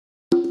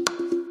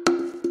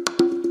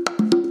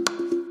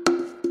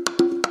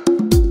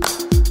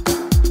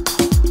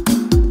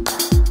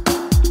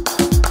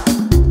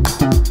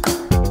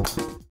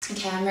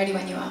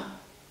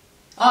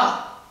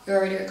you're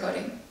already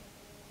recording.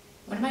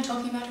 What am I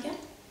talking about again?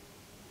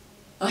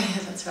 Oh yeah,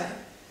 that's right.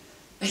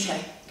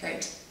 Okay,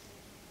 great.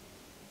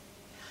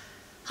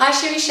 Hi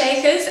Shimmy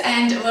Shakers,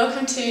 and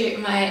welcome to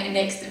my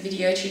next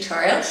video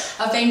tutorial.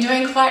 I've been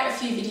doing quite a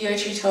few video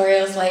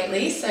tutorials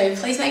lately, so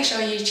please make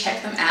sure you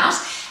check them out,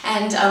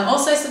 and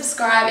also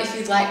subscribe if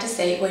you'd like to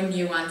see when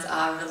new ones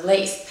are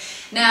released.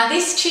 Now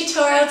this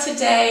tutorial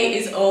today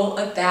is all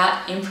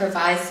about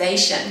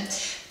improvisation.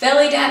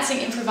 Belly dancing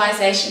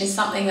improvisation is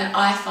something that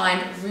I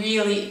find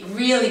really,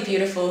 really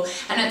beautiful,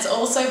 and it's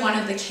also one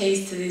of the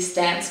keys to this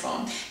dance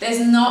form. There's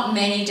not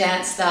many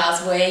dance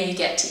styles where you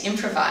get to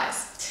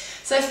improvise.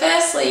 So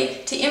firstly,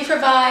 to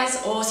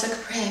improvise or to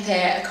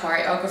prepare a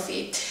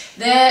choreography.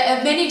 There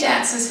are many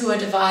dancers who are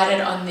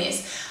divided on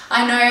this.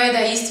 I know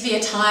there used to be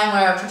a time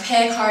where I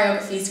prepare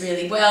choreographies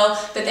really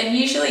well, but then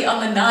usually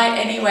on the night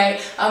anyway,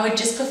 I would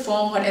just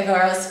perform whatever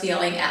I was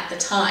feeling at the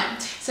time.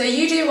 So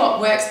you do what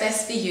works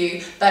best for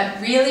you,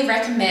 but really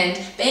recommend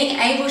being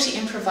able to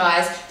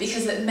improvise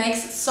because it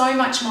makes it so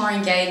much more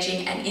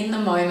engaging and in the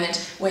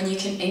moment when you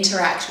can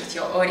interact with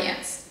your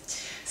audience.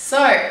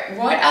 So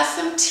what are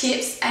some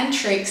tips and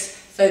tricks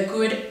for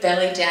good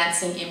belly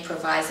dancing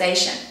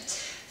improvisation?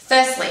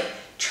 Firstly,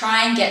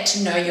 try and get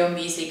to know your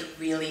music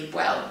really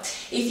well.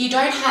 If you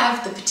don't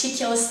have the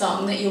particular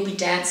song that you'll be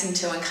dancing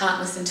to and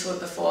can't listen to it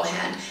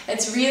beforehand,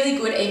 it's really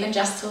good even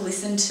just to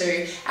listen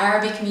to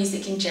Arabic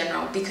music in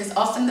general, because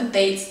often the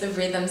beats, the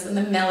rhythms and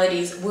the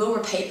melodies will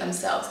repeat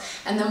themselves,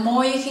 and the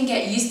more you can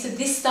get used to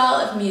this style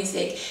of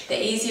music,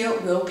 the easier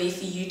it will be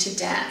for you to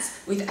dance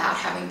without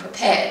having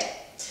prepared.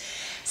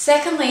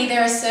 Secondly,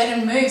 there are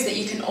certain moves that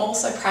you can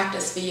also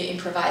practice for your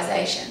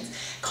improvisations.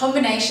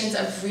 Combinations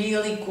are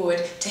really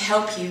good to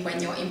help you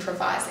when you're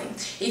improvising.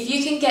 If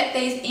you can get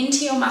these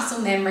into your muscle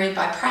memory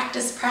by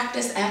practice,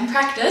 practice and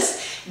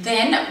practice,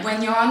 then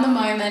when you're on the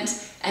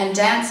moment and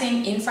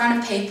dancing in front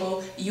of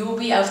people, you will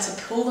be able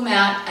to pull them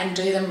out and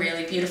do them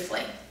really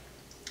beautifully.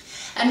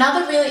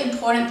 Another really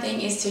important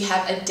thing is to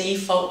have a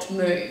default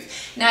move.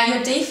 Now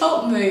your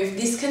default move,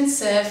 this can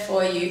serve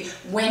for you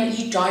when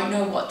you don't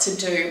know what to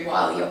do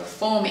while you're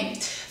performing.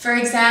 For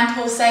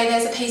example, say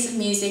there's a piece of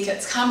music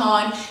that's come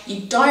on, you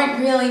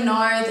don't really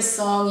know the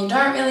song, you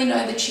don't really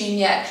know the tune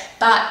yet,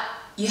 but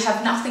you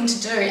have nothing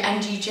to do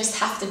and you just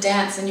have to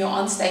dance and you're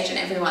on stage and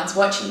everyone's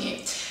watching you.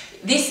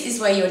 This is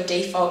where your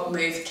default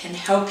move can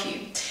help you.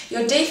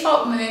 Your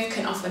default move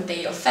can often be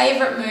your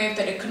favorite move,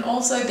 but it can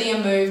also be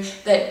a move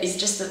that is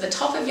just at the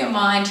top of your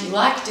mind, you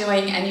like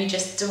doing, and you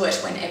just do it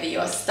whenever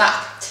you're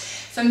stuck.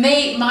 For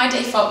me, my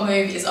default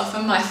move is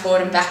often my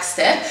forward and back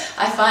step.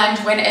 I find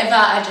whenever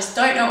I just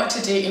don't know what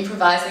to do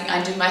improvising,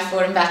 I do my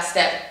forward and back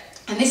step.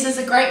 And this is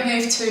a great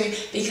move too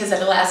because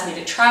it allows me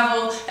to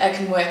travel, I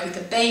can work with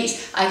a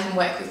beat, I can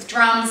work with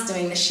drums,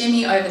 doing the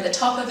shimmy over the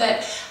top of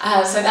it.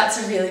 So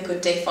that's a really good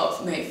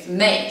default move for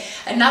me.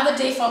 Another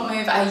default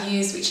move I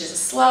use, which is a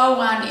slower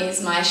one,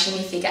 is my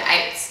shimmy figure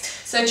eights.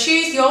 So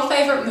choose your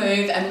favorite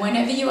move, and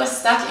whenever you are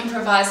stuck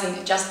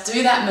improvising, just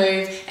do that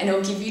move and it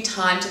will give you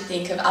time to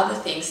think of other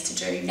things to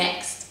do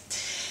next.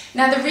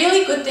 Now the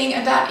really good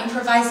thing about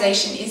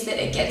improvisation is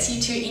that it gets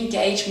you to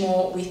engage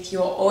more with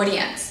your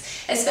audience.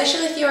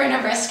 Especially if you're in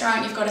a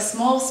restaurant, you've got a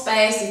small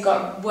space, you've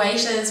got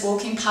waiters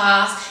walking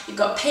past, you've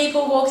got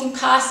people walking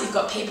past, you've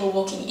got people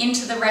walking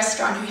into the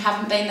restaurant who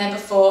haven't been there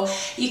before.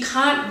 You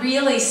can't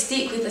really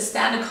stick with the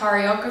standard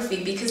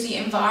choreography because the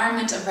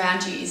environment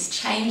around you is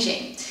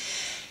changing.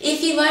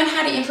 If you learn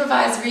how to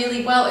improvise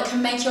really well, it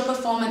can make your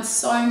performance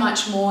so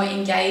much more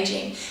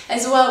engaging.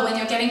 As well, when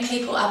you're getting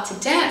people up to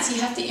dance, you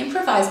have to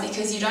improvise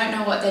because you don't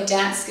know what their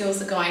dance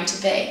skills are going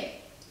to be.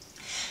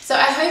 So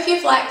I hope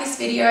you've liked this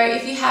video.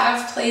 If you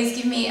have, please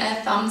give me a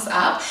thumbs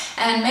up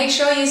and make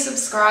sure you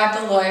subscribe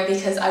below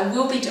because I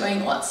will be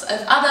doing lots of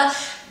other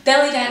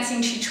belly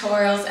dancing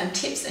tutorials and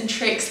tips and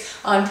tricks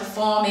on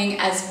performing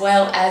as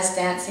well as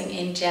dancing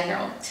in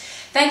general.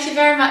 Thank you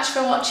very much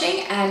for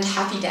watching and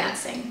happy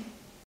dancing.